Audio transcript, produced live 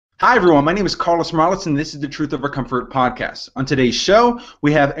Hi everyone, my name is Carlos Morales and this is the Truth Over Comfort podcast. On today's show,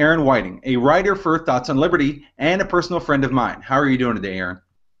 we have Erin Whiting, a writer for Thoughts on Liberty and a personal friend of mine. How are you doing today, Erin?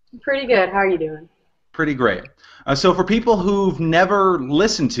 Pretty good. How are you doing? Pretty great. So for people who've never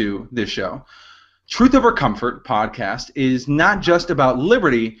listened to this show, Truth Over Comfort podcast is not just about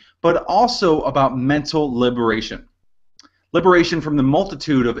liberty, but also about mental liberation. Liberation from the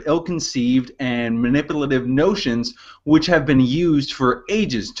multitude of ill-conceived and manipulative notions which have been used for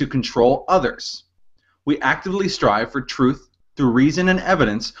ages to control others. We actively strive for truth through reason and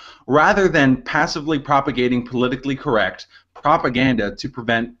evidence rather than passively propagating politically correct propaganda to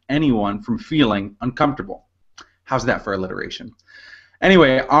prevent anyone from feeling uncomfortable. How's that for alliteration?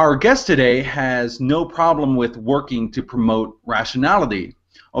 Anyway, our guest today has no problem with working to promote rationality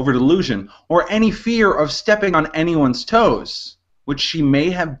over delusion, or any fear of stepping on anyone's toes, which she may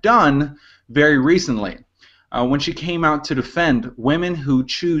have done very recently when she came out to defend women who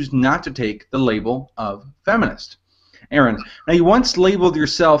choose not to take the label of feminist. Erin, now you once labeled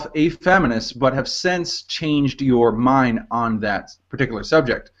yourself a feminist, but have since changed your mind on that particular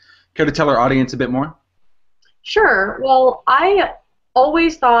subject. Care to tell our audience a bit more? Sure. Well, I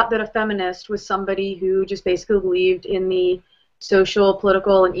always thought that a feminist was somebody who just basically believed in the social,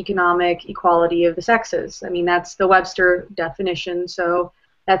 political, and economic equality of the sexes. I mean, that's the Webster definition, so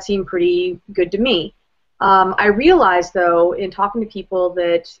that seemed pretty good to me. I realized, though, in talking to people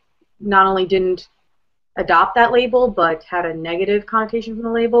that not only didn't adopt that label, but had a negative connotation from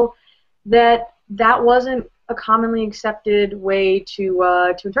the label, that that wasn't a commonly accepted way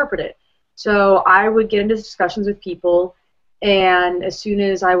to interpret it. So I would get into discussions with people, and as soon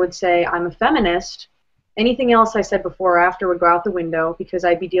as I would say I'm a feminist, anything else I said before or after would go out the window because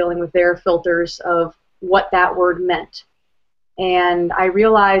I'd be dealing with their filters of what that word meant. And I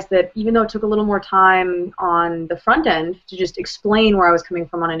realized that even though it took a little more time on the front end to just explain where I was coming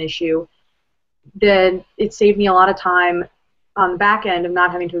from on an issue, then it saved me a lot of time on the back end of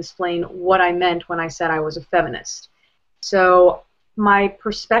not having to explain what I meant when I said I was a feminist. So my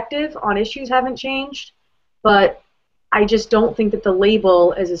perspective on issues haven't changed, but I just don't think that the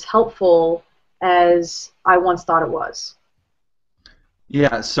label is as helpful as I once thought it was.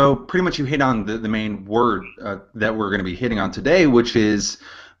 Yeah, so pretty much you hit on the main word that we're going to be hitting on today, which is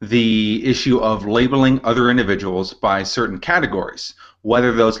the issue of labeling other individuals by certain categories,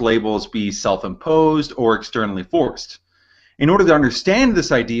 whether those labels be self-imposed or externally forced. In order to understand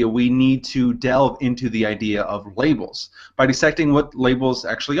this idea, we need to delve into the idea of labels by dissecting what labels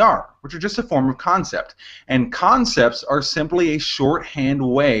actually are, which are just a form of concept. And concepts are simply a shorthand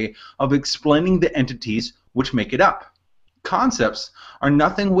way of explaining the entities which make it up. Concepts are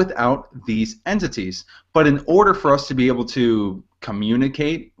nothing without these entities, but in order for us to be able to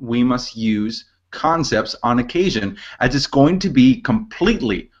communicate, we must use concepts on occasion, as it's going to be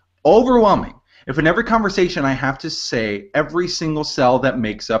completely overwhelming if in every conversation I have to say every single cell that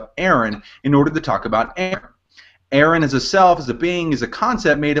makes up Erin in order to talk about Erin. Erin as a self, as a being, is a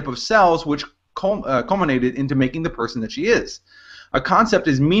concept made up of cells which culminated into making the person that she is. A concept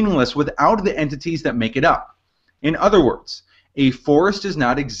is meaningless without the entities that make it up. In other words, a forest does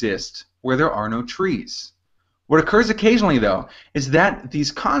not exist where there are no trees. What occurs occasionally, though, is that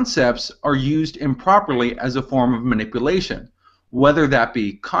these concepts are used improperly as a form of manipulation, whether that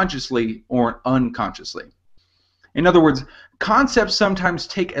be consciously or unconsciously. In other words, concepts sometimes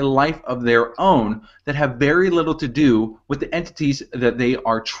take a life of their own that have very little to do with the entities that they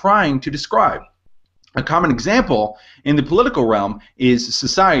are trying to describe. A common example in the political realm is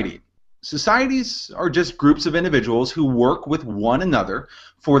society. Societies are just groups of individuals who work with one another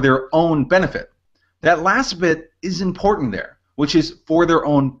for their own benefit. That last bit is important there, which is for their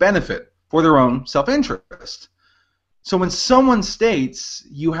own benefit, for their own self-interest. So when someone states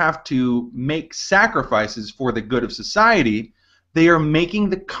you have to make sacrifices for the good of society, they are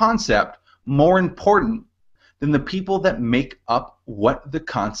making the concept more important than the people that make up what the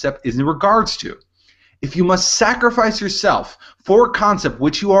concept is in regards to. If you must sacrifice yourself for a concept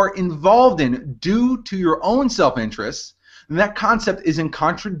which you are involved in due to your own self-interest, then that concept is in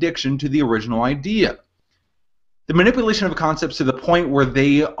contradiction to the original idea. The manipulation of concepts to the point where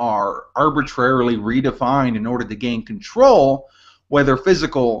they are arbitrarily redefined in order to gain control, whether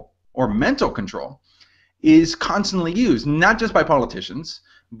physical or mental control, is constantly used, not just by politicians,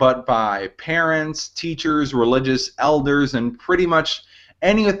 but by parents, teachers, religious elders, and pretty much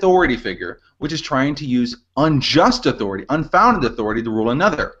any authority figure which is trying to use unjust authority, unfounded authority to rule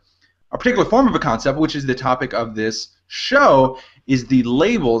another. A particular form of a concept, which is the topic of this show, is the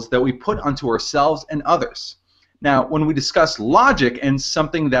labels that we put onto ourselves and others. Now, when we discuss logic, and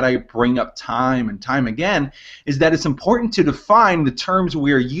something that I bring up time and time again, is that it's important to define the terms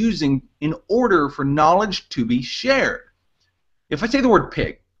we are using in order for knowledge to be shared. If I say the word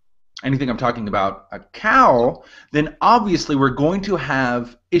pig, and you think I'm talking about a cow, then obviously we're going to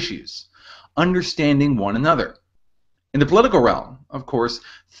have issues understanding one another. In the political realm, of course,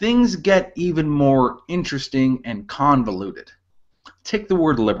 things get even more interesting and convoluted. Take the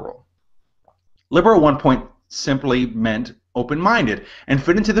word liberal. Liberal at one point simply meant open-minded and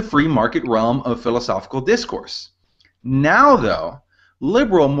fit into the free market realm of philosophical discourse. Now, though,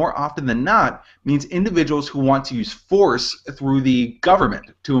 liberal more often than not means individuals who want to use force through the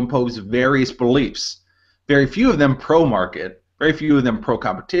government to impose various beliefs. Very few of them pro-market, very few of them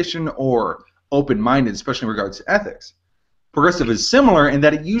pro-competition or open-minded, especially in regards to ethics. Progressive is similar in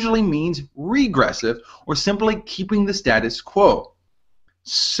that it usually means regressive or simply keeping the status quo.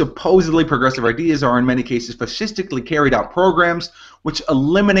 Supposedly progressive ideas are in many cases fascistically carried out programs which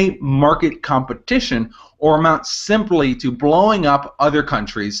eliminate market competition or amount simply to blowing up other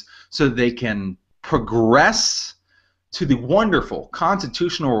countries so they can progress to the wonderful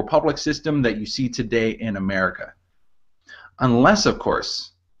constitutional republic system that you see today in America. Unless, of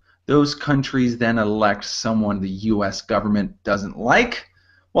course, those countries then elect someone the U.S. government doesn't like,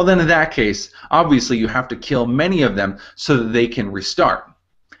 well then in that case, obviously you have to kill many of them so that they can restart.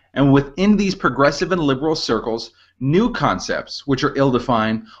 And within these progressive and liberal circles, new concepts, which are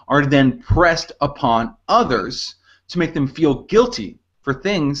ill-defined, are then pressed upon others to make them feel guilty for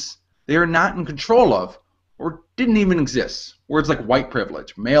things they are not in control of or didn't even exist. Words like white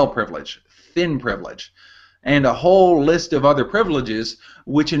privilege, male privilege, thin privilege, and a whole list of other privileges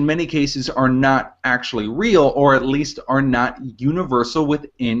which in many cases are not actually real, or at least are not universal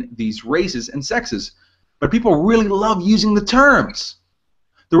within these races and sexes. But people really love using the terms.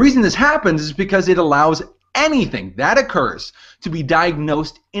 The reason this happens is because it allows anything that occurs to be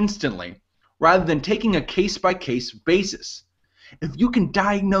diagnosed instantly, rather than taking a case-by-case basis. If you can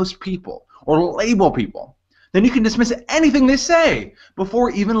diagnose people or label people, then you can dismiss anything they say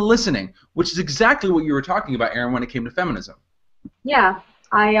before even listening, which is exactly what you were talking about, Erin, when it came to feminism. Yeah,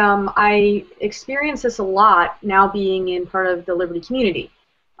 I experience this a lot now being in part of the liberty community.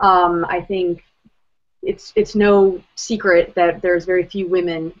 I think it's no secret that there's very few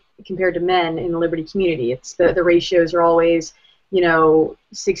women compared to men in the liberty community. It's the ratios are always, 60%,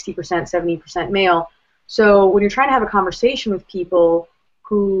 70% male. So when you're trying to have a conversation with people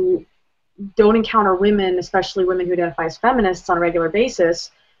who don't encounter women, especially women who identify as feminists on a regular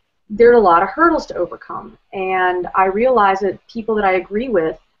basis, there are a lot of hurdles to overcome. And I realize that people that I agree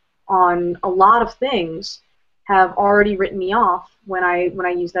with on a lot of things have already written me off when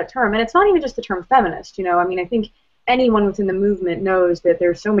I use that term. And it's not even just the term feminist, I think anyone within the movement knows that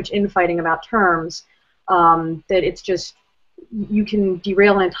there's so much infighting about terms that it's just, you can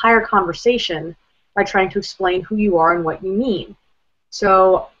derail an entire conversation by trying to explain who you are and what you mean.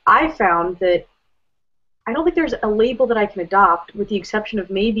 So I found that I don't think there's a label that I can adopt, with the exception of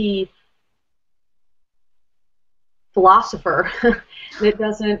maybe philosopher, that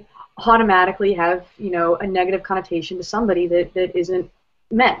doesn't automatically have, a negative connotation to somebody that isn't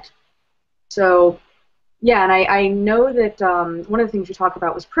meant. So, yeah, and I know that one of the things you talked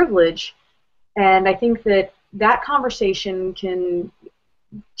about was privilege, and I think that conversation can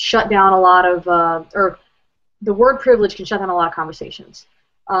shut down a lot of, or the word privilege can shut down a lot of conversations.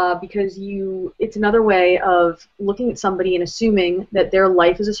 Because it's another way of looking at somebody and assuming that their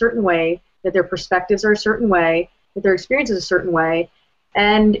life is a certain way, that their perspectives are a certain way, that their experience is a certain way,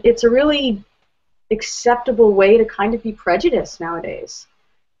 and it's a really acceptable way to kind of be prejudiced nowadays,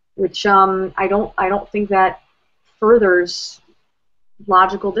 which I don't think that furthers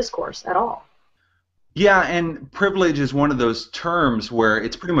logical discourse at all. Yeah, and privilege is one of those terms where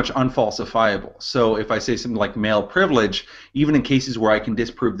it's pretty much unfalsifiable. So if I say something like male privilege, even in cases where I can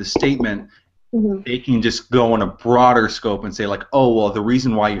disprove the statement, they can just go on a broader scope and say like, oh, well, the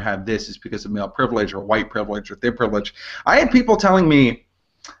reason why you have this is because of male privilege or white privilege or thin privilege. I had people telling me,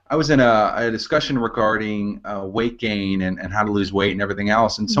 I was in a discussion regarding weight gain and how to lose weight and everything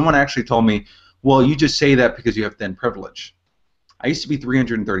else, and someone actually told me, well, you just say that because you have thin privilege. I used to be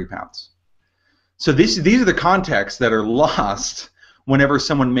 330 pounds. So these are the contexts that are lost whenever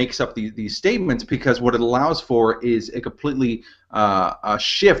someone makes up these statements, because what it allows for is a completely a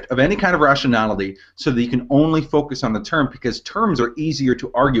shift of any kind of rationality, so that you can only focus on the term, because terms are easier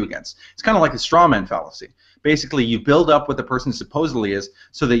to argue against. It's kind of like the straw man fallacy. Basically, you build up what the person supposedly is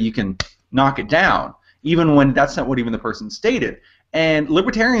so that you can knock it down, even when that's not what even the person stated. And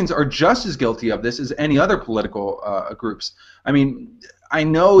libertarians are just as guilty of this as any other political groups. I mean, I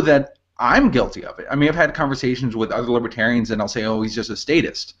know that I'm guilty of it. I mean, I've had conversations with other libertarians, and I'll say, "Oh, he's just a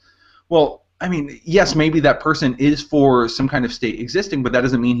statist." Well, I mean, yes, maybe that person is for some kind of state existing, but that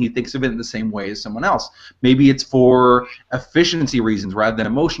doesn't mean he thinks of it in the same way as someone else. Maybe it's for efficiency reasons rather than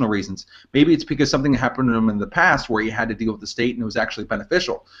emotional reasons. Maybe it's because something happened to him in the past where he had to deal with the state and it was actually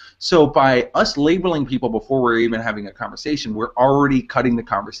beneficial. So by us labeling people before we're even having a conversation, we're already cutting the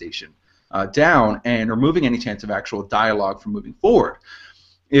conversation down and removing any chance of actual dialogue from moving forward.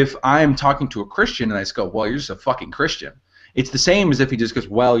 If I'm talking to a Christian and I just go, well, you're just a fucking Christian, it's the same as if he just goes,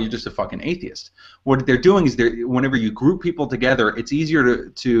 well, you're just a fucking atheist. What they're doing is, whenever you group people together, it's easier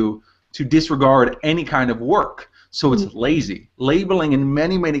to disregard any kind of work. So it's lazy. Labeling in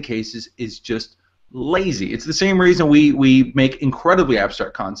many, many cases is just lazy. It's the same reason we make incredibly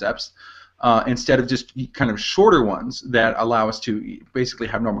abstract concepts instead of just kind of shorter ones that allow us to basically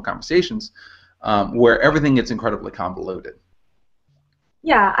have normal conversations where everything gets incredibly convoluted.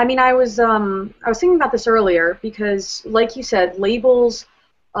 Yeah, I mean, I was thinking about this earlier because, like you said, labels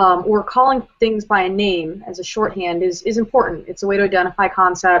or calling things by a name as a shorthand is important. It's a way to identify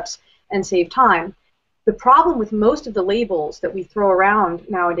concepts and save time. The problem with most of the labels that we throw around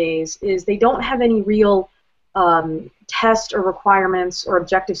nowadays is they don't have any real test or requirements or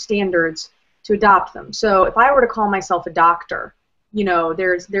objective standards to adopt them. So if I were to call myself a doctor, you know,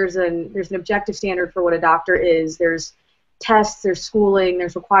 there's an objective standard for what a doctor is. There's tests, there's schooling,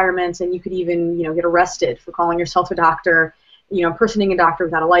 there's requirements, and you could even, you know, get arrested for calling yourself a doctor, you know, impersonating a doctor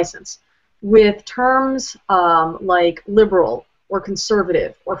without a license. With terms like liberal or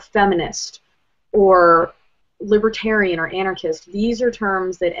conservative or feminist or libertarian or anarchist, these are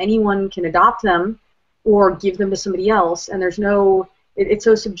terms that anyone can adopt them or give them to somebody else, and there's no, it's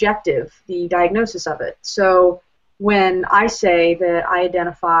so subjective, the diagnosis of it. So when I say that I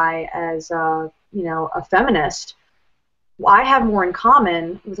identify as, you know, a feminist, I have more in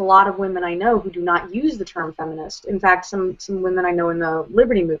common with a lot of women I know who do not use the term feminist. In fact, some women I know in the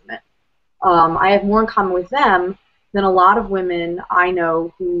liberty movement. I have more in common with them than a lot of women I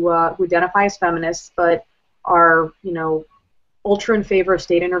know who identify as feminists but are, you know, ultra in favor of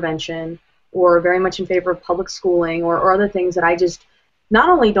state intervention or very much in favor of public schooling or other things that I just not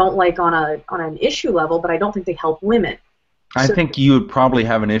only don't like on an issue level, but I don't think they help women. I think you would probably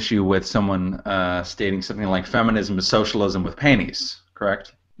have an issue with someone stating something like feminism is socialism with panties,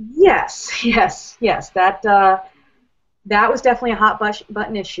 correct? Yes. That was definitely a hot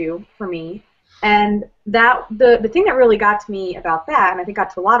button issue for me. And that the thing that really got to me about that, and I think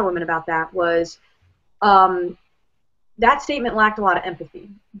got to a lot of women about that, was that statement lacked a lot of empathy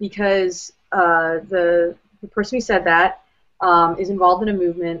because the person who said that is involved in a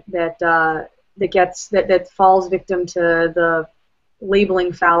movement that that falls victim to the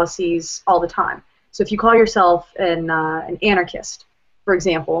labeling fallacies all the time. So if you call yourself an anarchist, for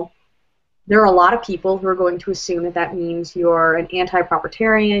example, there are a lot of people who are going to assume that that means you're an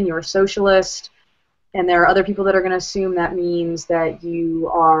anti-propertarian, you're a socialist, and there are other people that are going to assume that means that you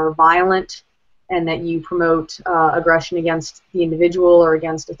are violent and that you promote aggression against the individual or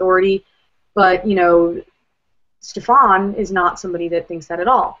against authority. But, you know, Stefan is not somebody that thinks that at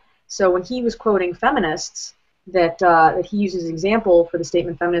all. So when he was quoting feminists that he uses as example for the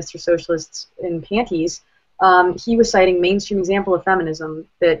statement feminists are socialists in panties, he was citing mainstream example of feminism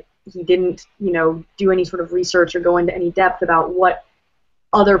that he didn't, you know, do any sort of research or go into any depth about what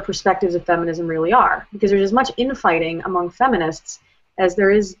other perspectives of feminism really are. Because there's as much infighting among feminists as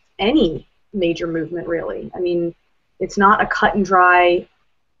there is any major movement, really. I mean, it's not a cut and dry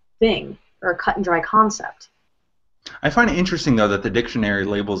thing or a cut and dry concept. I find it interesting, though, that the dictionary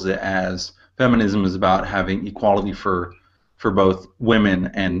labels it as feminism is about having equality for both women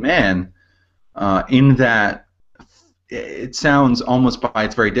and men, in that it sounds almost by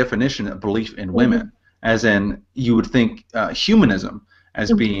its very definition a belief in women, as in you would think humanism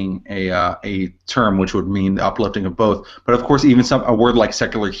as being a term which would mean the uplifting of both. But of course, even a word like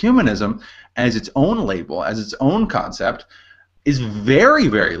secular humanism as its own label, as its own concept, is very,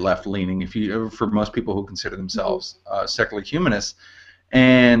 very left-leaning for most people who consider themselves secular humanists.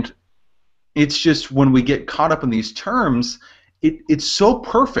 And it's just when we get caught up in these terms, it's so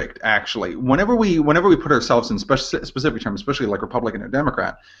perfect, actually. Whenever we put ourselves in specific terms, especially like Republican or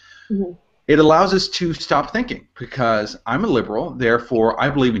Democrat, it allows us to stop thinking, because I'm a liberal, therefore I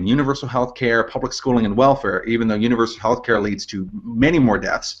believe in universal health care, public schooling, and welfare, even though universal health care leads to many more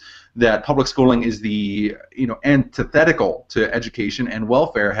deaths, that public schooling is the, you know, antithetical to education, and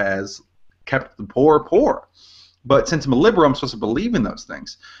welfare has kept the poor poor. But since I'm a liberal, I'm supposed to believe in those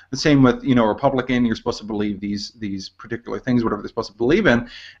things. The same with, you know, a Republican, you're supposed to believe these particular things, whatever they're supposed to believe in.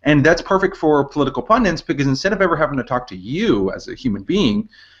 And that's perfect for political pundits, because instead of ever having to talk to you as a human being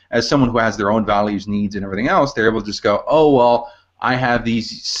as someone who has their own values, needs, and everything else, they're able to just go, oh, well, I have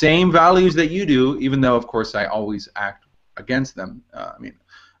these same values that you do, even though, of course, I always act against them. I mean,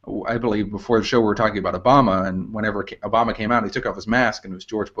 I believe before the show we were talking about Obama, and whenever Obama came out, he took off his mask, and it was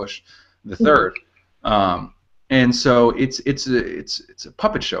George Bush the third. And so it's a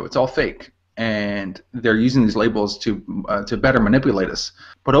puppet show. It's all fake, and they're using these labels to better manipulate us.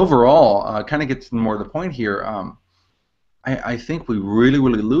 But overall, kind of gets more to the point here. I think we really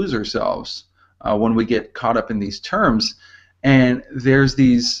lose ourselves when we get caught up in these terms, and there's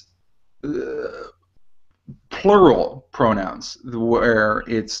these plural pronouns where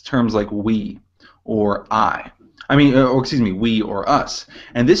it's terms like we or I. I mean, or excuse me, we or us.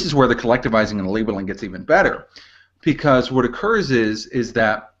 And this is where the collectivizing and labeling gets even better, because what occurs is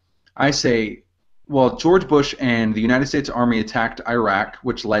that I say, well, George Bush and the United States Army attacked Iraq,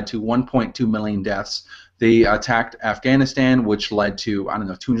 which led to 1.2 million deaths. They attacked Afghanistan, which led to, I don't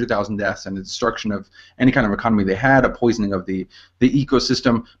know, 200,000 deaths and the destruction of any kind of economy they had, a poisoning of the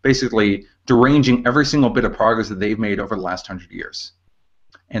ecosystem, basically deranging every single bit of progress that they've made over the last 100 years.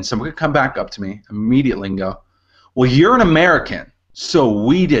 And someone could come back up to me immediately and go, well, you're an American, so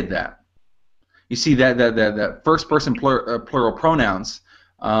we did that. You see that first person plural pronouns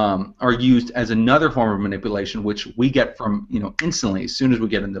are used as another form of manipulation, which we get from, instantly. As soon as we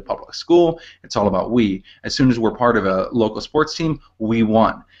get into public school, it's all about we. As soon as we're part of a local sports team, we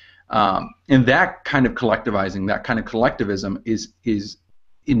won. And that kind of collectivizing, that kind of collectivism is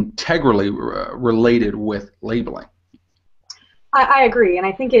integrally related with labeling. I agree, and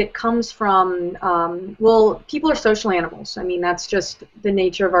I think it comes from, well, people are social animals. I mean, that's just the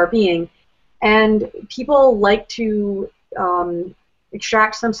nature of our being. And people like to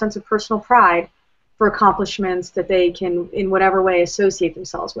extract some sense of personal pride for accomplishments that they can, in whatever way, associate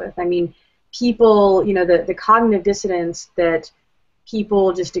themselves with. I mean, people, the cognitive dissonance that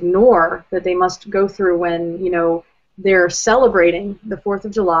people just ignore, that they must go through when, they're celebrating the 4th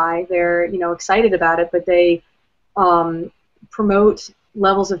of July, they're, excited about it, but they promote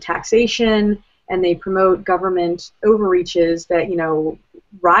levels of taxation, and they promote government overreaches that,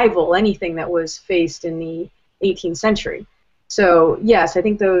 rival anything that was faced in the 18th century. So yes, I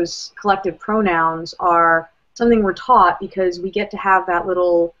think those collective pronouns are something we're taught because we get to have that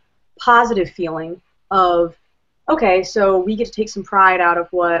little positive feeling of, okay, so we get to take some pride out of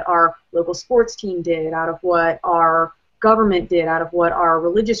what our local sports team did, out of what our government did, out of what our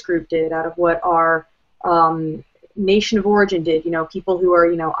religious group did, out of what our nation of origin did. People who are,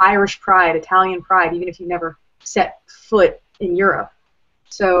 Irish pride, Italian pride, even if you never set foot in Europe.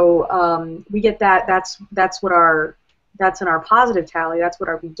 So we get that. That's in our positive tally. That's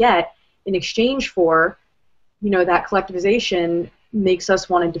what we get in exchange for, that collectivization makes us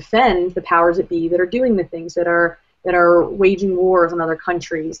want to defend the powers that be that are doing the things, that are waging wars on other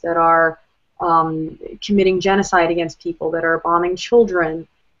countries, that are committing genocide against people, that are bombing children,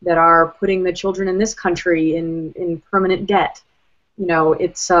 that are putting the children in this country in permanent debt.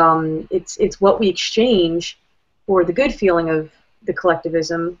 It's what we exchange for the good feeling of the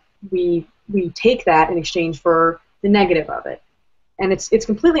collectivism. We take that in exchange for the negative of it, and it's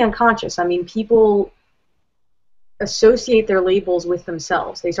completely unconscious. I mean, people associate their labels with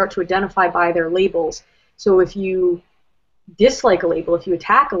themselves. They start to identify by their labels. So if you dislike a label, if you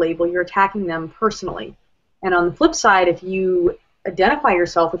attack a label, you're attacking them personally. And on the flip side, if you identify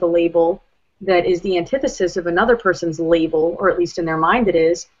yourself with a label that is the antithesis of another person's label, or at least in their mind it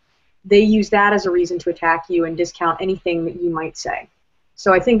is, they use that as a reason to attack you and discount anything that you might say.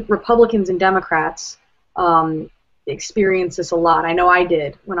 So I think Republicans and Democrats experience this a lot. I know I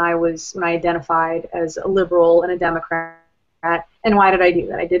did when I identified as a liberal and a Democrat. And why did I do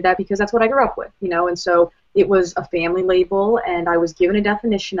that? I did that because that's what I grew up with, and so it was a family label, and I was given a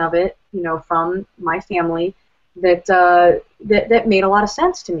definition of it, from my family that made a lot of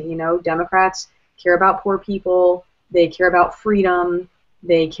sense to me. Democrats care about poor people, they care about freedom,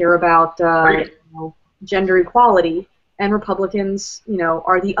 they care about gender equality, and Republicans,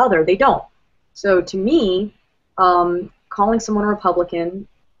 are the other. They don't. So to me, calling someone a Republican,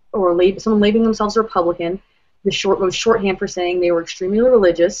 or someone labeling themselves a Republican, was shorthand for saying they were extremely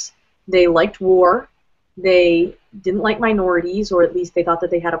religious, they liked war, they didn't like minorities, or at least they thought that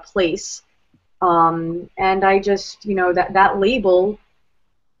they had a place. And I just, that label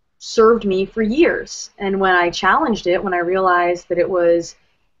served me for years. And when I challenged it, when I realized that it was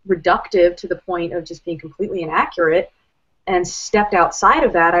reductive to the point of just being completely inaccurate, and stepped outside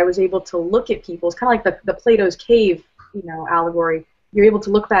of that, I was able to look at people. It's kind of like the Plato's cave, allegory. You're able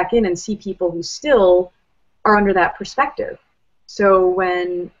to look back in and see people who still are under that perspective. So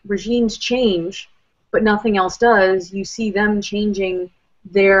when regimes change, but nothing else does, you see them changing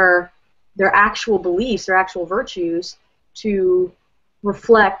their actual beliefs, their actual virtues, to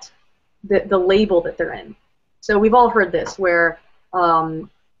reflect the label that they're in. So we've all heard this, where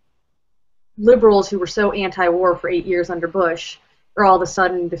liberals who were so anti-war for 8 years under Bush are all of a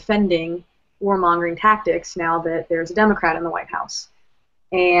sudden defending warmongering tactics now that there's a Democrat in the White House.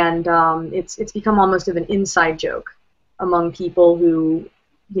 And it's become almost of an inside joke among people who,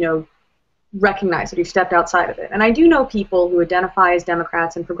 recognize it, who stepped outside of it. And I do know people who identify as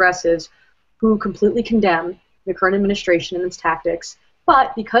Democrats and progressives who completely condemn the current administration and its tactics,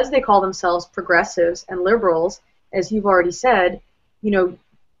 but because they call themselves progressives and liberals, as you've already said,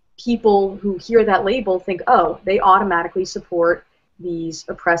 people who hear that label think, oh, they automatically support these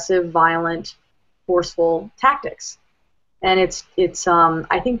oppressive, violent, forceful tactics. And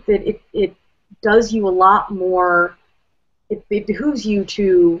I think that it does you a lot more, it behooves you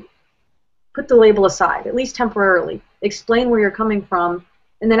to put the label aside, at least temporarily, explain where you're coming from,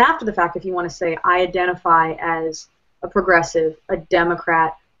 and then after the fact, if you want to say, I identify as a progressive, a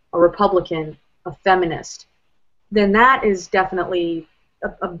Democrat, a Republican, a feminist, then that is definitely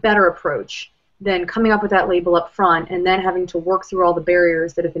a better approach than coming up with that label up front and then having to work through all the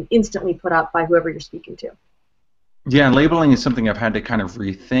barriers that have been instantly put up by whoever you're speaking to. Yeah, and labeling is something I've had to kind of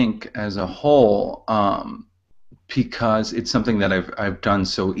rethink as a whole, because it's something that I've done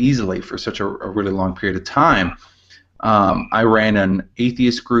so easily for such a really long period of time. I ran an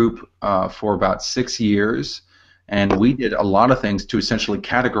atheist group for about 6 years, and we did a lot of things to essentially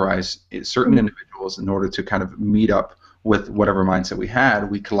categorize certain individuals in order to kind of meet up with whatever mindset we had.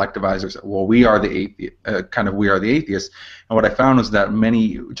 We collectivized ourselves. Well, we are the atheists. And what I found was that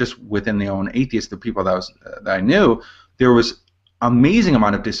many, just within the own atheists, the people that I knew, there was amazing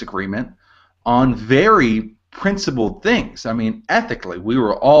amount of disagreement on very principled things. I mean, ethically, we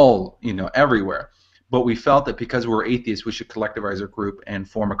were all, everywhere. But we felt that because we were atheists, we should collectivize our group and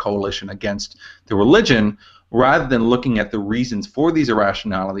form a coalition against the religion, rather than looking at the reasons for these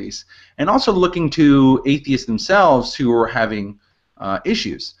irrationalities, and also looking to atheists themselves who are having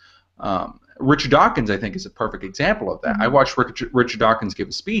issues. Richard Dawkins, I think, is a perfect example of that. I watched Richard Dawkins give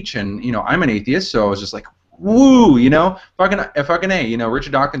a speech, and I'm an atheist, so I was just like, woo, fucking A.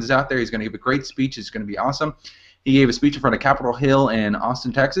 Richard Dawkins is out there. He's going to give a great speech. It's going to be awesome. He gave a speech in front of Capitol Hill in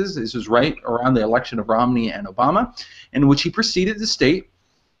Austin, Texas. This was right around the election of Romney and Obama, in which he proceeded to state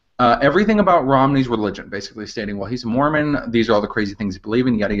everything about Romney's religion, basically stating, well, he's a Mormon, these are all the crazy things he believes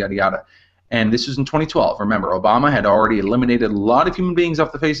in, yada, yada, yada. And this was in 2012. Remember, Obama had already eliminated a lot of human beings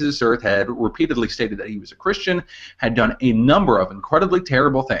off the face of this earth, had repeatedly stated that he was a Christian, had done a number of incredibly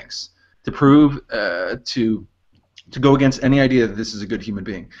terrible things to prove, to go against any idea that this is a good human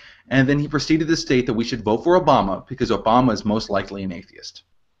being. And then he proceeded to state that we should vote for Obama because Obama is most likely an atheist,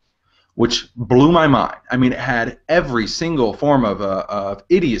 which blew my mind. I mean, it had every single form of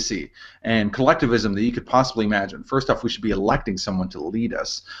idiocy and collectivism that you could possibly imagine. First off, we should be electing someone to lead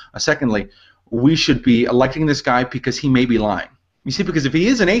us. Secondly, we should be electing this guy because he may be lying. You see, because if he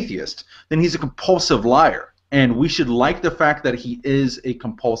is an atheist, then he's a compulsive liar, and we should like the fact that he is a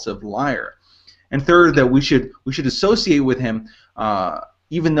compulsive liar. And third, that we should associate with him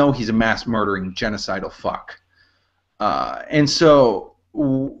even though he's a mass murdering genocidal fuck. And so,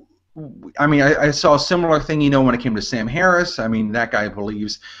 I mean, I saw a similar thing, when it came to Sam Harris. I mean, that guy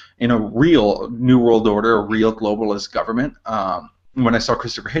believes in a real New World Order, a real globalist government. When I saw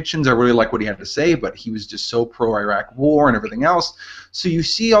Christopher Hitchens, I really liked what he had to say, but he was just so pro-Iraq war and everything else. So you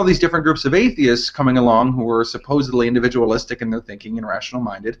see all these different groups of atheists coming along who are supposedly individualistic in their thinking and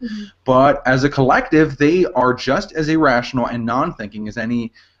rational-minded, but as a collective, they are just as irrational and non-thinking as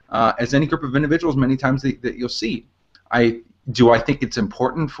any group of individuals many times that you'll see. I think it's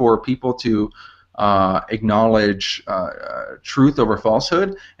important for people to acknowledge truth over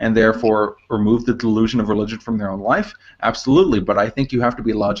falsehood and therefore remove the delusion of religion from their own life? Absolutely, but I think you have to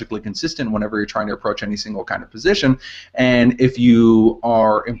be logically consistent whenever you're trying to approach any single kind of position. And if you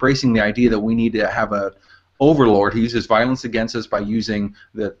are embracing the idea that we need to have a overlord who uses violence against us by using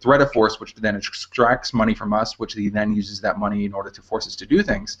the threat of force, which then extracts money from us, which he then uses that money in order to force us to do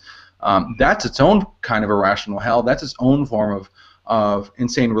things, that's its own kind of irrational hell. That's its own form of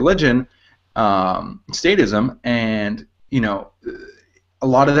insane religion, statism, and a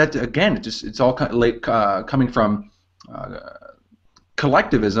lot of that, again, it's all coming from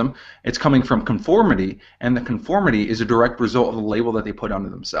collectivism. It's coming from conformity, and the conformity is a direct result of the label that they put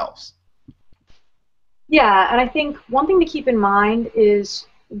onto themselves. Yeah, and I think one thing to keep in mind is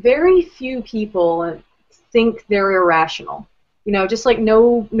very few people think they're irrational. Just like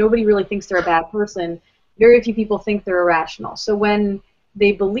nobody really thinks they're a bad person, very few people think they're irrational. So when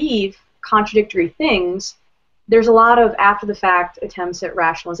they believe contradictory things, there's a lot of after-the-fact attempts at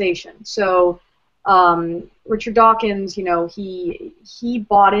rationalization. So Richard Dawkins, he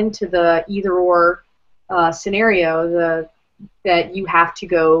bought into the either-or scenario, that you have to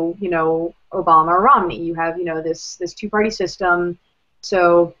go, Obama or Romney. You have, this two-party system.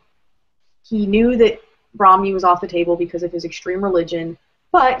 So he knew that Romney was off the table because of his extreme religion.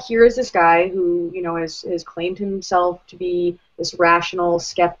 But here is this guy who, has claimed himself to be this rational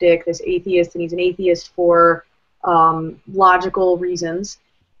skeptic, this atheist, and he's an atheist for logical reasons.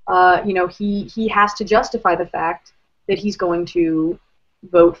 He has to justify the fact that he's going to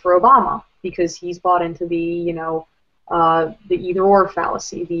vote for Obama because he's bought into the either-or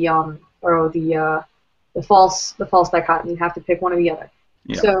fallacy, the false dichotomy. You have to pick one or the other.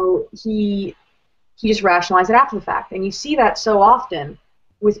 Yeah. So he just rationalized it after the fact, and you see that so often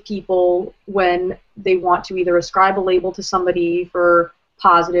with people when they want to either ascribe a label to somebody for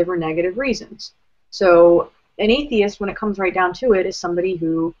positive or negative reasons. So an atheist, when it comes right down to it, is somebody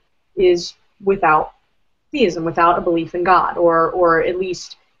who is without theism, without a belief in God, or at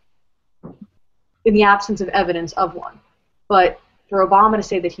least in the absence of evidence of one. But for Obama to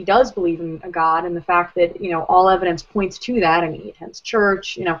say that he does believe in a God, and the fact that all evidence points to that, I mean, he attends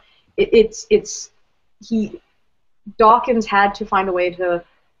church, Dawkins had to find a way to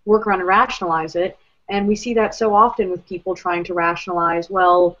work around and rationalize it, and we see that so often with people trying to rationalize,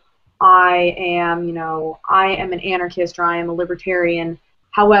 well, I am an anarchist, or I am a libertarian.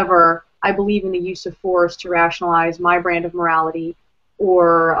 However, I believe in the use of force to rationalize my brand of morality,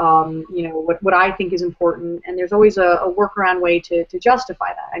 or what I think is important. And there's always a workaround way to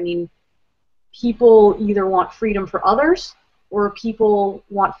justify that. I mean, people either want freedom for others, or people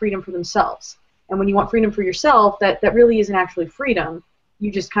want freedom for themselves. And when you want freedom for yourself, that really isn't actually freedom.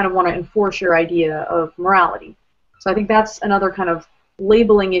 You just kind of want to enforce your idea of morality. So I think that's another kind of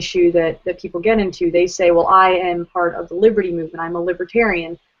labeling issue that people get into. They say, well, I am part of the liberty movement, I'm a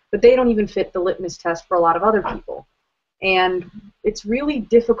libertarian, but they don't even fit the litmus test for a lot of other people. And it's really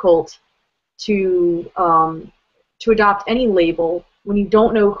difficult to adopt any label when you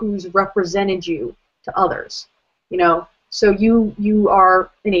don't know who's represented you to others. So you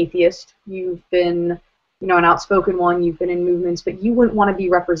are an atheist, you've been an outspoken one, you've been in movements, but you wouldn't want to be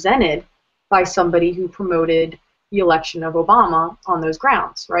represented by somebody who promoted the election of Obama on those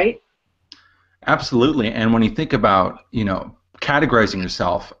grounds, right? Absolutely. And when you think about, categorizing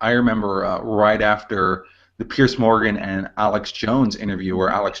yourself, I remember right after the Piers Morgan and Alex Jones interview, where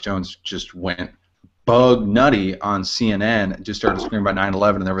Alex Jones just went bug nutty on CNN, just started screaming about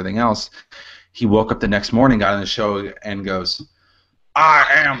 9/11 and everything else. He woke up the next morning, got on the show, and goes, "I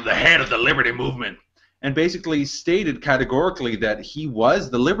am the head of the liberty movement," and basically stated categorically that he was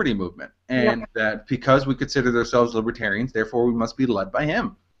the liberty movement, and that because we considered ourselves libertarians, therefore we must be led by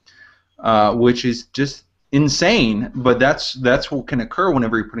him, which is just insane. But that's what can occur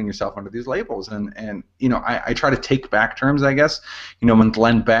whenever you're putting yourself under these labels. And I try to take back terms, I guess. When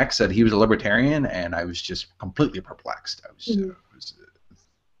Glenn Beck said he was a libertarian, and I was just completely perplexed.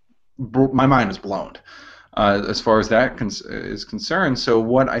 My mind was blown as far as that is concerned. So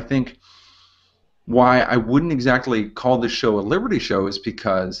what I think, why I wouldn't exactly call this show a liberty show, is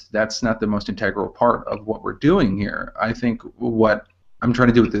because that's not the most integral part of what we're doing here. I think what I'm trying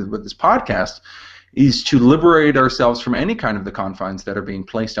to do with this podcast is to liberate ourselves from any kind of the confines that are being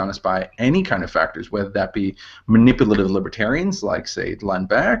placed on us by any kind of factors, whether that be manipulative libertarians like, say, Glenn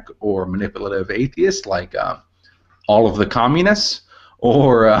Beck, or manipulative atheists like all of the communists,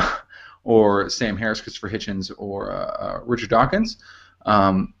 or Sam Harris, Christopher Hitchens, or Richard Dawkins.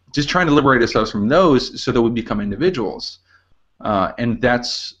 Just trying to liberate ourselves from those so that we become individuals, and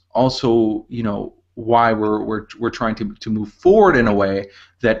that's also why we're trying to move forward in a way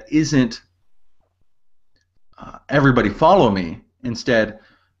that isn't everybody follow me. Instead,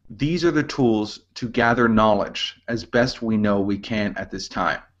 these are the tools to gather knowledge as best we know we can at this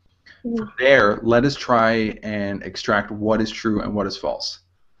time. From there, let us try and extract what is true and what is false.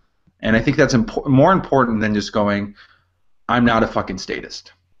 And I think that's more important than just going, I'm not a fucking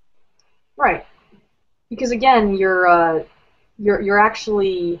statist. Right. Because again, you're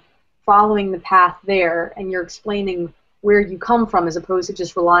actually following the path there, and you're explaining where you come from, as opposed to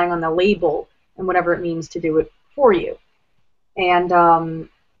just relying on the label and whatever it means to do it for you. And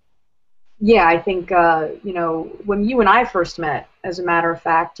I think when you and I first met, as a matter of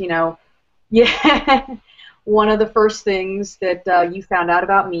fact, one of the first things that you found out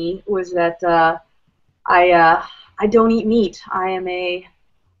about me was that I don't eat meat. I am a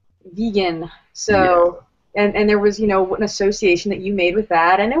vegan. So, and there was an association that you made with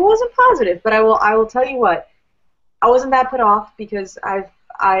that, and it wasn't positive. But I will tell you what, I wasn't that put off, because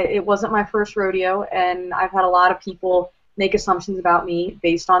it wasn't my first rodeo, and I've had a lot of people make assumptions about me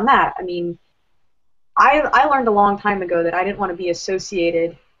based on that. I mean, I learned a long time ago that I didn't want to be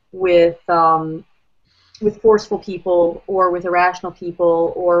associated with forceful people or with irrational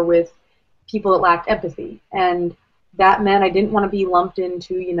people or with people that lacked empathy. And that meant I didn't want to be lumped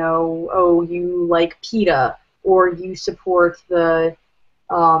into, oh, you like PETA or you support the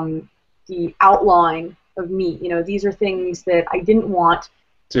outlawing of meat. These are things that I didn't want.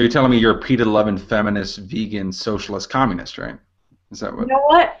 So you're telling me you're a PETA-loving feminist, vegan, socialist, communist, right? Is that You what? know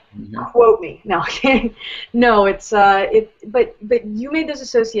what? Yeah. Quote me. No, no. But you made those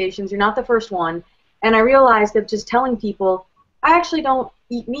associations. You're not the first one, and I realized that just telling people I actually don't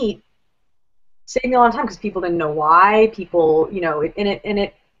eat meat saved me a lot of time because people didn't know why. People, and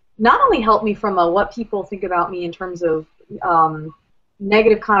it not only helped me from what people think about me in terms of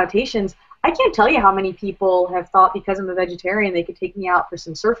negative connotations. I can't tell you how many people have thought because I'm a vegetarian they could take me out for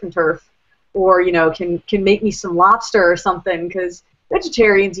some surf and turf, or can make me some lobster or something because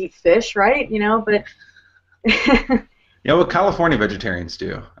vegetarians eat fish, right? But Yeah, what California vegetarians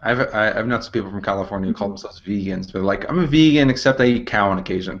do. I've known some people from California who call themselves vegans, but like, I'm a vegan except I eat cow on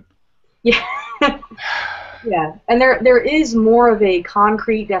occasion. yeah, yeah, and there is more of a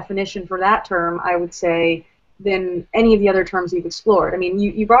concrete definition for that term, I would say, than any of the other terms we've explored. I mean,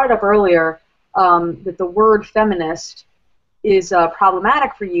 you brought it up earlier that the word feminist is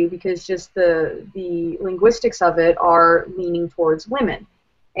problematic for you because just the linguistics of it are leaning towards women,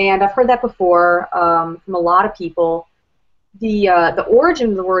 and I've heard that before from a lot of people. The origin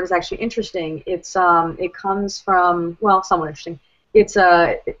of the word is actually interesting. It comes from, well, somewhat interesting. It's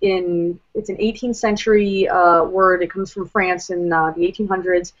an 18th century word. It comes from France in the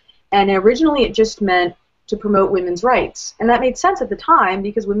 1800s, and originally it just meant to promote women's rights, and that made sense at the time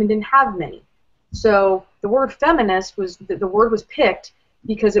because women didn't have many. So the word feminist the word was picked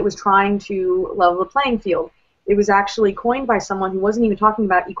because it was trying to level the playing field. It was actually coined by someone who wasn't even talking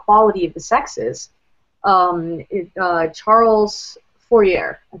about equality of the sexes. Charles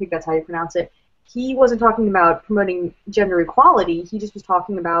Fourier, I think that's how you pronounce it. He wasn't talking about promoting gender equality. He just was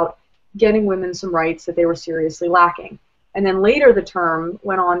talking about getting women some rights that they were seriously lacking. And then later the term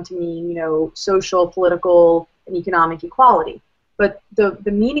went on to mean, social, political, and economic equality. But the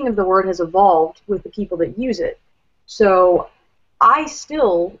meaning of the word has evolved with the people that use it. So I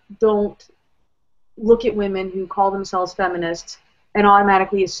still don't look at women who call themselves feminists and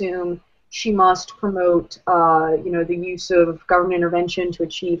automatically assume she must promote, the use of government intervention to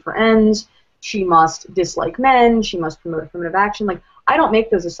achieve her ends. She must dislike men. She must promote affirmative action. Like, I don't make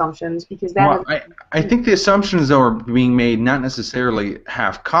those assumptions because that Well, has. I think the assumptions, though, are being made not necessarily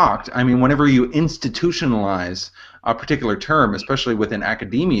half-cocked. I mean, whenever you institutionalize a particular term, especially within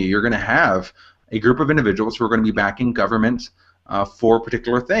academia, you're going to have a group of individuals who are going to be backing government for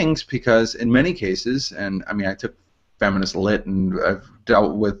particular things because in many cases, and I mean, I took feminist lit and I've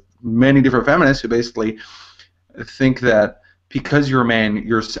dealt with many different feminists who basically think that because you're a man,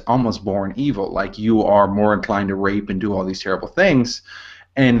 you're almost born evil. Like, you are more inclined to rape and do all these terrible things.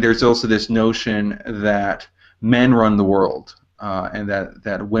 And there's also this notion that men run the world, and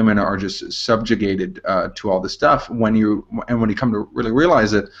that women are just subjugated to all this stuff. When you come to really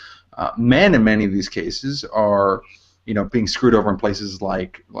realize it, men in many of these cases are, being screwed over in places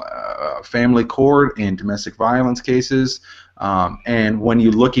like family court and domestic violence cases. And when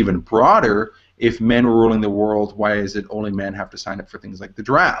you look even broader, if men were ruling the world, why is it only men have to sign up for things like the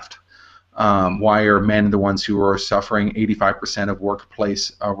draft? Why are men the ones who are suffering 85% of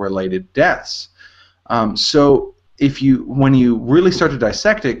workplace-related deaths? So when you really start to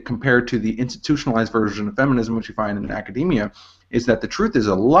dissect it, compared to the institutionalized version of feminism, which you find in academia, is that the truth is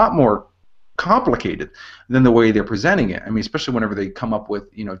a lot more complicated than the way they're presenting it. I mean, especially whenever they come up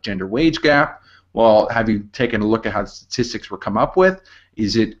with, gender wage gap. Well, have you taken a look at how statistics were come up with?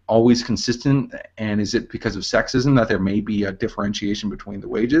 Is it always consistent, and is it because of sexism that there may be a differentiation between the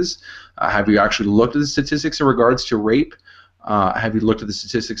wages? Have you actually looked at the statistics in regards to rape? Have you looked at the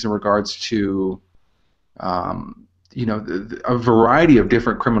statistics in regards to, a variety of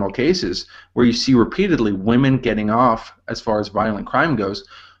different criminal cases where you see repeatedly women getting off, as far as violent crime goes,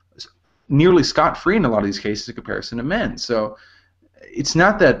 nearly scot-free in a lot of these cases in comparison to men. So it's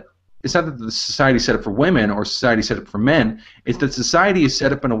not that the society is set up for women or society is set up for men. It's that society is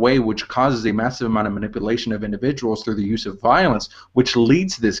set up in a way which causes a massive amount of manipulation of individuals through the use of violence, which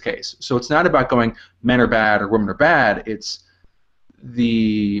leads to this case. So it's not about going men are bad or women are bad. It's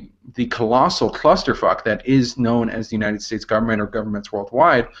the colossal clusterfuck that is known as the United States government or governments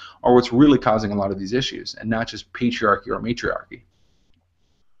worldwide are what's really causing a lot of these issues, and not just patriarchy or matriarchy.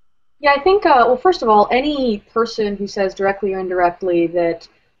 Yeah, I think, well, first of all, any person who says directly or indirectly that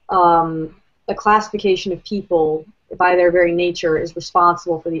a classification of people by their very nature is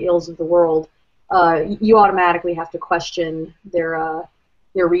responsible for the ills of the world, you automatically have to question their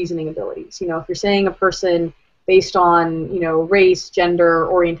reasoning abilities. You know, if you're saying a person based on, you know, race, gender,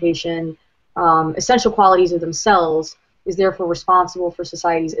 orientation, essential qualities of themselves is therefore responsible for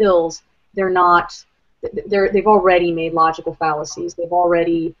society's ills, they're not, they've already made logical fallacies. They've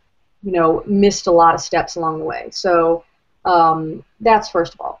already, you know, missed a lot of steps along the way. So that's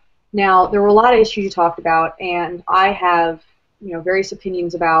first of all. Now, there were a lot of issues you talked about, and I have, you know, various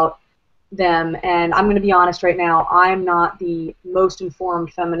opinions about them. And I'm going to be honest right now, I'm not the most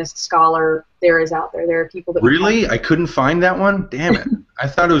informed feminist scholar there is out there. There are people that would tell Really? I couldn't find that one? Damn it. I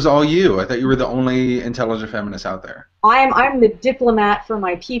thought it was all you. I thought you were the only intelligent feminist out there. I'm the diplomat for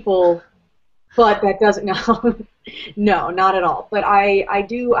my people, but that doesn't no no, not at all. But I've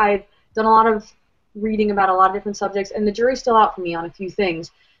done a lot of reading about a lot of different subjects, and the jury's still out for me on a few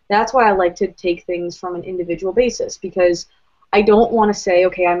things. That's why I like to take things from an individual basis, because I don't want to say,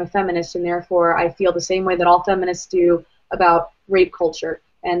 okay, I'm a feminist and therefore I feel the same way that all feminists do about rape culture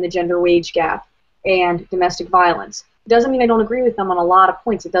and the gender wage gap and domestic violence. It doesn't mean I don't agree with them on a lot of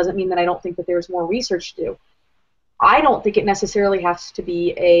points. It doesn't mean that I don't think that there's more research to do. I don't think it necessarily has to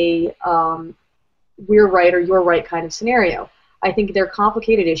be a we're right or you're right kind of scenario. I think they're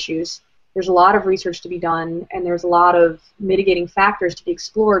complicated issues. There's a lot of research to be done, and there's a lot of mitigating factors to be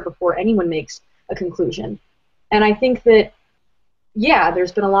explored before anyone makes a conclusion. And I think that, yeah,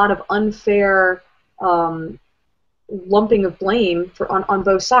 there's been a lot of unfair lumping of blame on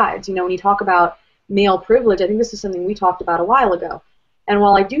both sides. You know, when you talk about male privilege, I think this is something we talked about a while ago. And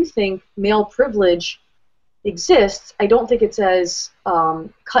while I do think male privilege exists, I don't think it's as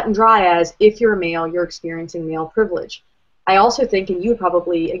cut and dry as if you're a male, you're experiencing male privilege. I also think, and you would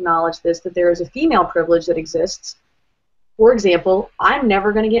probably acknowledge this, that there is a female privilege that exists. For example, I'm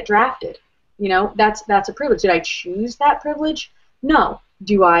never going to get drafted. You know, that's a privilege. Did I choose that privilege? No.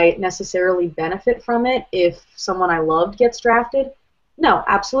 Do I necessarily benefit from it if someone I loved gets drafted? No,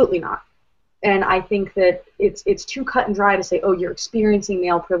 absolutely not. And I think that it's too cut and dry to say, oh, you're experiencing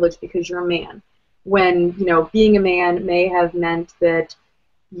male privilege because you're a man, when, you know, being a man may have meant that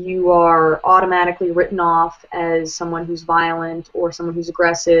you are automatically written off as someone who's violent or someone who's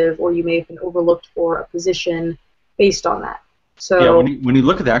aggressive, or you may have been overlooked for a position based on that. Yeah, So, when you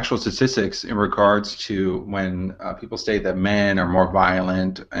look at the actual statistics in regards to when people state that men are more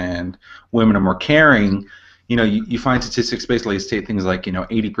violent and women are more caring, you know, you find statistics basically state things like, you know,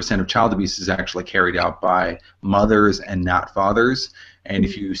 80% of child abuse is actually carried out by mothers and not fathers. And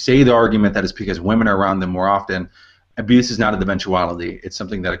if you say the argument that it's because women are around them more often, abuse is not an eventuality. It's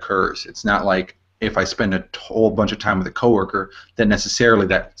something that occurs. It's not like if I spend a whole bunch of time with a coworker, that necessarily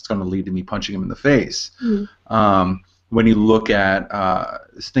that's going to lead to me punching him in the face. When you look at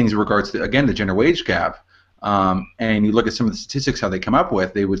things in regards to, again, the gender wage gap, and you look at some of the statistics how they come up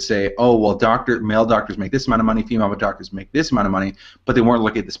with, they would say, oh, well, male doctors make this amount of money, female doctors make this amount of money, but they weren't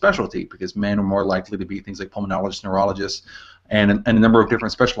looking at the specialty because men are more likely to be things like pulmonologists, neurologists, and a number of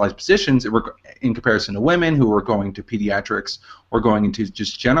different specialized positions in comparison to women who are going to pediatrics or going into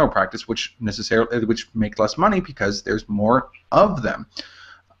just general practice, which make less money because there's more of them.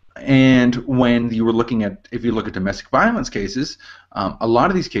 And when you were looking at, if you look at domestic violence cases, a lot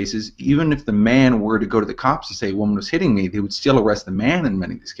of these cases, even if the man were to go to the cops and say a woman was hitting me, they would still arrest the man in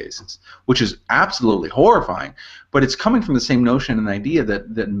many of these cases, which is absolutely horrifying. But it's coming from the same notion and idea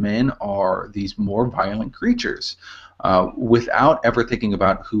that men are these more violent creatures, without ever thinking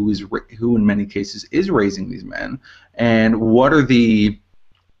about who in many cases is raising these men, and what are the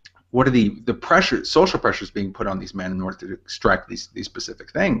pressures, social pressures being put on these men in order to extract these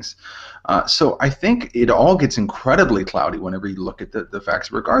specific things. So I think it all gets incredibly cloudy whenever you look at the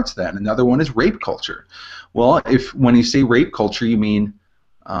facts in regards to that. Another one is rape culture. Well, when you say rape culture, you mean,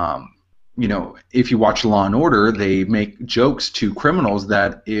 you know, if you watch Law and Order, they make jokes to criminals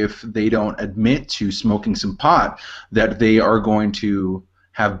that if they don't admit to smoking some pot, that they are going to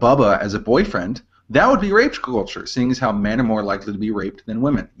have Bubba as a boyfriend. That would be rape culture, seeing as how men are more likely to be raped than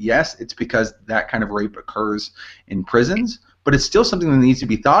women. Yes, it's because that kind of rape occurs in prisons, but it's still something that needs to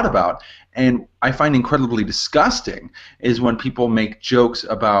be thought about. And I find incredibly disgusting is when people make jokes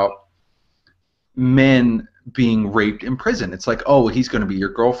about men being raped in prison. It's like, oh, he's going to be your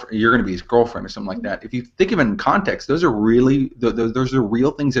girlfriend, you're going to be his girlfriend, or something like that. If you think of it in context, those are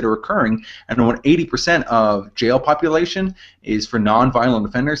real things that are occurring. And when 80% of jail population is for non-violent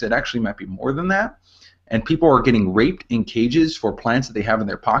offenders, it actually might be more than that. And people are getting raped in cages for plants that they have in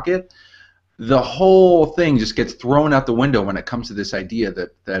their pocket. the whole thing just gets thrown out the window when it comes to this idea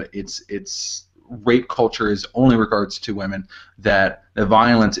that it's rape culture is only regards to women, that the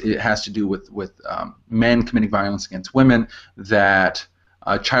violence, it has to do with men committing violence against women, that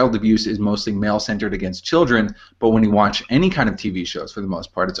child abuse is mostly male-centered against children, but when you watch any kind of TV shows, for the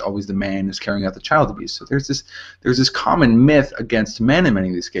most part, it's always the man who's carrying out the child abuse. So there's this common myth against men in many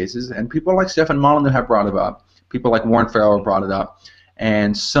of these cases, and people like Stefan Molyneux have brought it up, people like Warren Farrell have brought it up,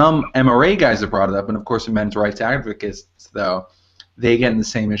 and some MRA guys have brought it up, and of course the men's rights advocates, though, they get in the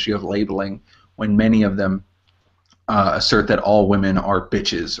same issue of labeling, when many of them assert that all women are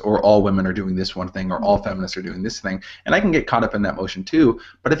bitches, or all women are doing this one thing, or all feminists are doing this thing. And I can get caught up in that motion too,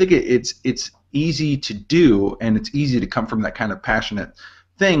 but I think it's easy to do, and it's easy to come from that kind of passionate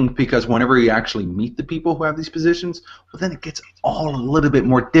thing, because whenever you actually meet the people who have these positions, well, then it gets all a little bit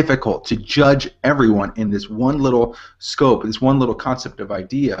more difficult to judge everyone in this one little scope, this one little concept of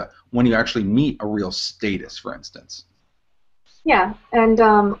idea, when you actually meet a real status, for instance. Yeah, and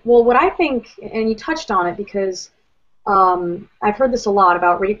well, what I think, and you touched on it, because I've heard this a lot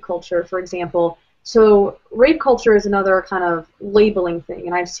about rape culture, for example. So rape culture is another kind of labeling thing,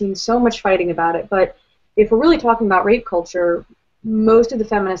 and I've seen so much fighting about it. But if we're really talking about rape culture, most of the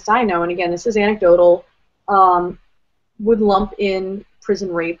feminists I know, and again, this is anecdotal, would lump in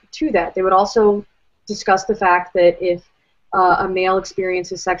prison rape to that. They would also discuss the fact that if a male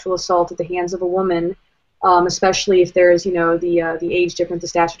experiences sexual assault at the hands of a woman, especially if there's, you know, the age difference, the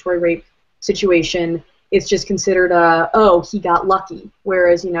statutory rape situation, it's just considered oh, he got lucky.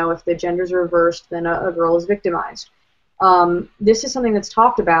 Whereas, you know, if the genders are reversed, then a girl is victimized. This is something that's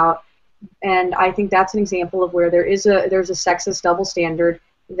talked about, and I think that's an example of where there's a sexist double standard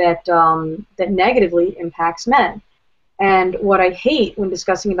that that negatively impacts men. And what I hate when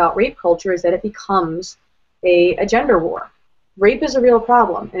discussing about rape culture is that it becomes a gender war. Rape is a real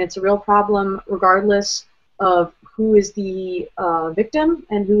problem, and it's a real problem regardless of who is the victim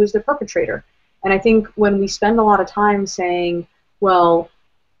and who is the perpetrator. And I think when we spend a lot of time saying, well,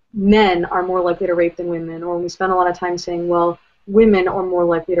 men are more likely to rape than women, or when we spend a lot of time saying, well, women are more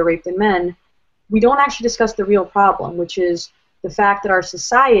likely to rape than men, we don't actually discuss the real problem, which is the fact that our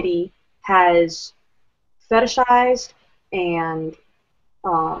society has fetishized and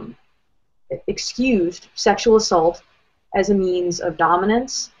excused sexual assault as a means of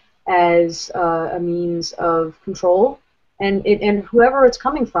dominance, as a means of control, and whoever it's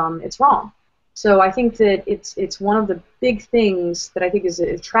coming from, it's wrong. So I think that it's one of the big things that I think is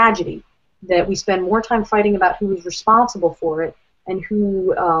a tragedy, that we spend more time fighting about who is responsible for it, and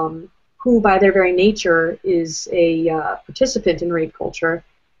who by their very nature is a participant in rape culture,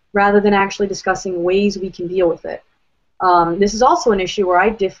 rather than actually discussing ways we can deal with it. This is also an issue where I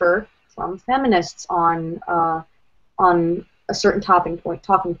differ from feminists on a certain talking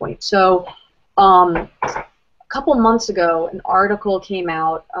point. So a couple months ago, an article came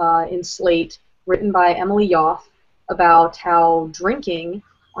out in Slate, written by Emily Yoff, about how drinking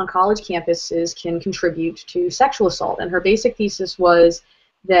on college campuses can contribute to sexual assault. And her basic thesis was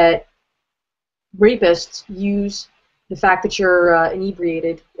that rapists use the fact that you're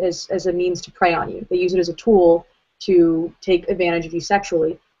inebriated as a means to prey on you. They use it as a tool to take advantage of you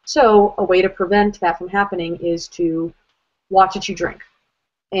sexually. So a way to prevent that from happening is to watch what you drink.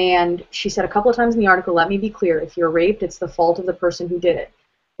 And she said a couple of times in the article, let me be clear, if you're raped, it's the fault of the person who did it.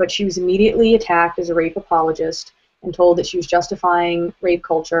 But she was immediately attacked as a rape apologist and told that she was justifying rape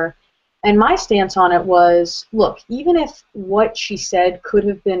culture. And my stance on it was, look, even if what she said could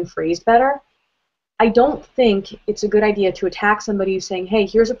have been phrased better, I don't think it's a good idea to attack somebody who's saying, hey,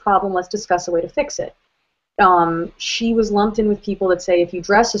 here's a problem, let's discuss a way to fix it. She was lumped in with people that say if you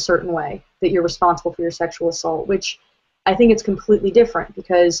dress a certain way, that you're responsible for your sexual assault, which I think it's completely different,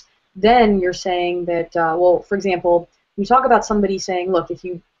 because then you're saying that, well, for example, you talk about somebody saying, look, if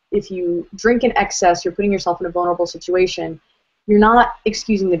you drink in excess, you're putting yourself in a vulnerable situation. You're not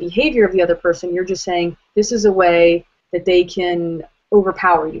excusing the behavior of the other person. You're just saying this is a way that they can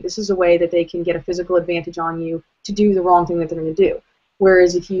overpower you. This is a way that they can get a physical advantage on you to do the wrong thing that they're going to do.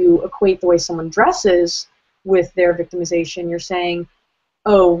 Whereas if you equate the way someone dresses with their victimization, you're saying,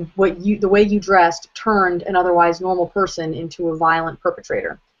 oh, the way you dressed turned an otherwise normal person into a violent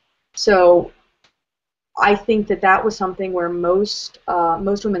perpetrator. So I think that was something where most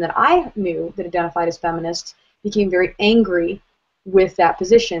women that I knew that identified as feminists became very angry with that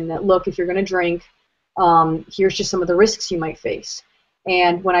position, that, look, if you're going to drink, here's just some of the risks you might face.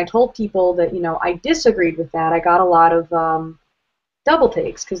 And when I told people that, you know, I disagreed with that, I got a lot of double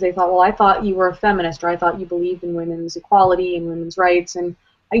takes, because they thought, well, I thought you were a feminist, or I thought you believed in women's equality and women's rights, and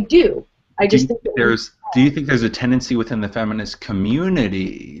I do. I Do just you think think that we, there's a tendency within the feminist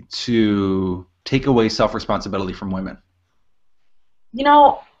community to take away self-responsibility from women? you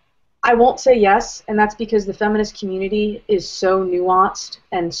know, I won't say yes, and that's because the feminist community is so nuanced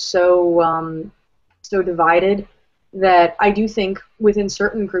and so divided that I do think within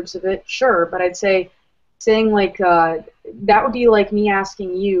certain groups of it, sure, but I'd say saying like that would be like me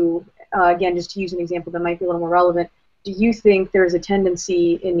asking you again, just to use an example that might be a little more relevant. Do you think there's a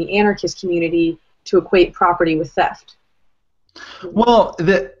tendency in the anarchist community to equate property with theft? Well,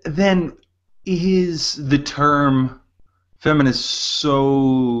 then is the term feminist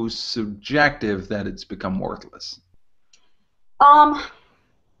so subjective that it's become worthless? Um,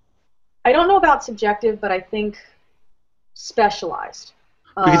 I don't know about subjective, but I think specialized.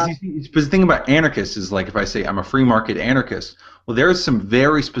 Because Uh, you see, because the thing about anarchists is like if I say I'm a free market anarchist, well, there's some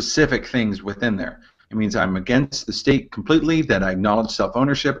very specific things within there. It means I'm against the state completely, that I acknowledge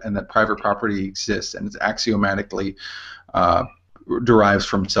self-ownership, and that private property exists, and it's axiomatically uh, derives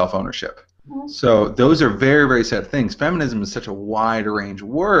from self-ownership. So those are very, very set things. Feminism is such a wide range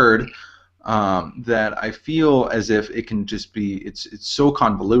word that I feel as if it can just be it's so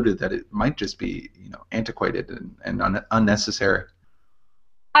convoluted that it might just be antiquated and unnecessary.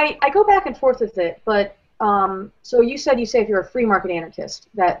 I go back and forth with it, but so you say if you're a free market anarchist,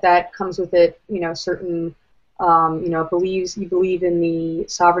 that comes with it, certain, believes you believe in the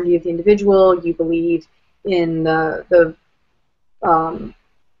sovereignty of the individual, you believe in um,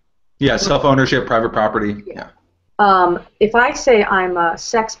 Yeah, self-ownership, private property. yeah. Yeah, If I say I'm a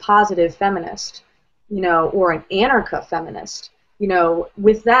sex positive feminist, or an anarcha feminist,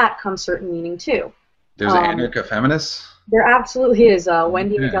 with that comes certain meaning too. there's an Um, anarcho-feminist. There absolutely is.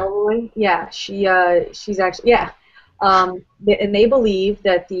 Wendy Yeah, McElroy. Yeah, she's actually yeah. And they believe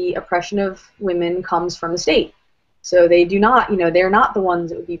that the oppression of women comes from the state. So they do not, they're not the ones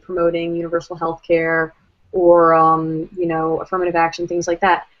that would be promoting universal health care or, affirmative action, things like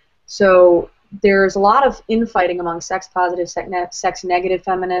that. So there's a lot of infighting among sex positive, sex negative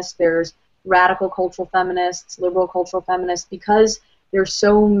feminists. There's radical cultural feminists, liberal cultural feminists, because there's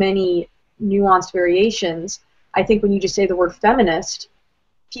so many nuanced variations. I think when you just say the word feminist,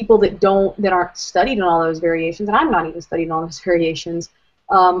 people that aren't studied in all those variations, and I'm not even studied in all those variations,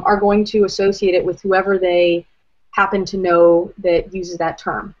 are going to associate it with whoever they happen to know that uses that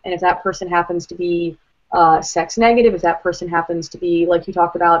term. And if that person happens to be sex negative, if that person happens to be, like you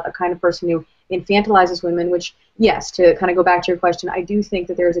talked about, a kind of person who infantilizes women, which, yes, to kind of go back to your question, I do think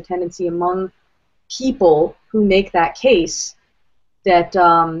that there is a tendency among people who make that case that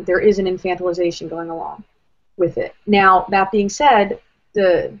there is an infantilization going along with it. Now, that being said,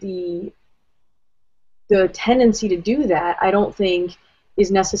 the the the tendency to do that, I don't think,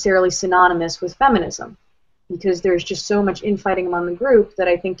 is necessarily synonymous with feminism, because there's just so much infighting among the group that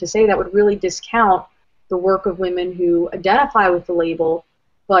I think to say that would really discount the work of women who identify with the label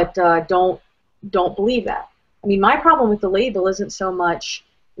but don't believe that. I mean, my problem with the label isn't so much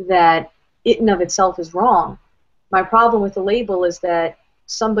that it in of itself is wrong. My problem with the label is that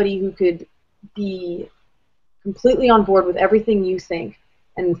somebody who could be completely on board with everything you think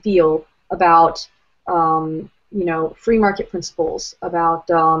and feel about, free market principles, about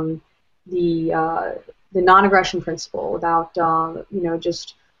the non-aggression principle, about,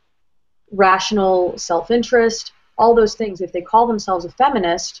 just rational self-interest, all those things. If they call themselves a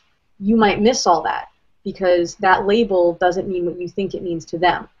feminist, you might miss all that because that label doesn't mean what you think it means to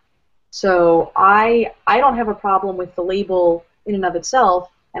them. So I don't have a problem with the label in and of itself,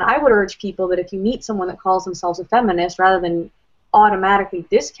 and I would urge people that if you meet someone that calls themselves a feminist, rather than automatically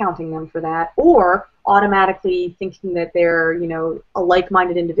discounting them for that or automatically thinking that they're, a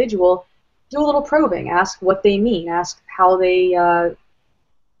like-minded individual, do a little probing. Ask what they mean. Ask how they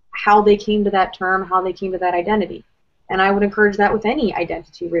came to that term, how they came to that identity. And I would encourage that with any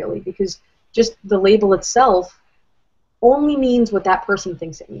identity, really, because just the label itself only means what that person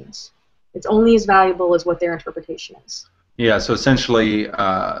thinks it means. It's only as valuable as what their interpretation is. yeah. So essentially,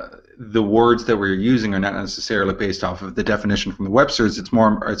 the words that we're using are not necessarily based off of the definition from the Webster's. It's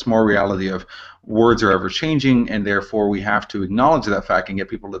more reality of words are ever changing, and therefore we have to acknowledge that fact and get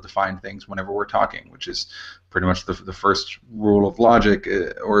people to define things whenever we're talking, which is pretty much the first rule of logic,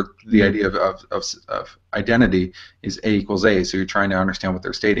 or the idea of identity is A equals A. So you're trying to understand what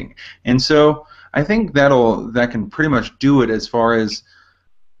they're stating, and so I think that can pretty much do it as far as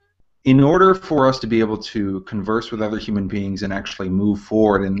in order for us to be able to converse with other human beings and actually move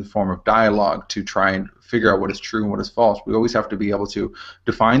forward in the form of dialogue to try and figure out what is true and what is false, we always have to be able to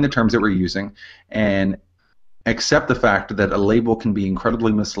define the terms that we're using and accept the fact that a label can be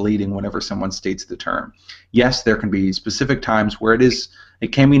incredibly misleading whenever someone states the term. Yes, there can be specific times where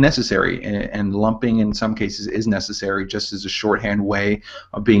it can be necessary, and lumping in some cases is necessary just as a shorthand way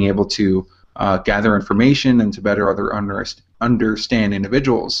of being able to gather information and to better understand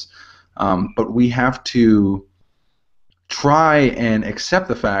individuals. But we have to try and accept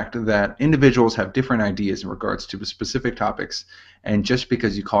the fact that individuals have different ideas in regards to specific topics, and just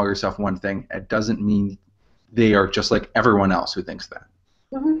because you call yourself one thing, it doesn't mean they are just like everyone else who thinks that.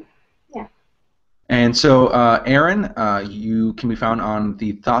 Mm-hmm. Yeah. And so, Erin, you can be found on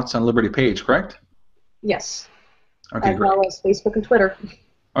the Thoughts on Liberty page, correct? Yes. Okay, As great. well as Facebook and Twitter.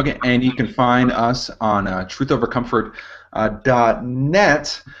 Okay, and you can find us on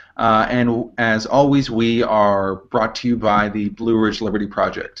truthovercomfort.net. And as always, we are brought to you by the Blue Ridge Liberty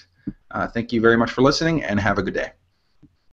Project. Thank you very much for listening, and have a good day.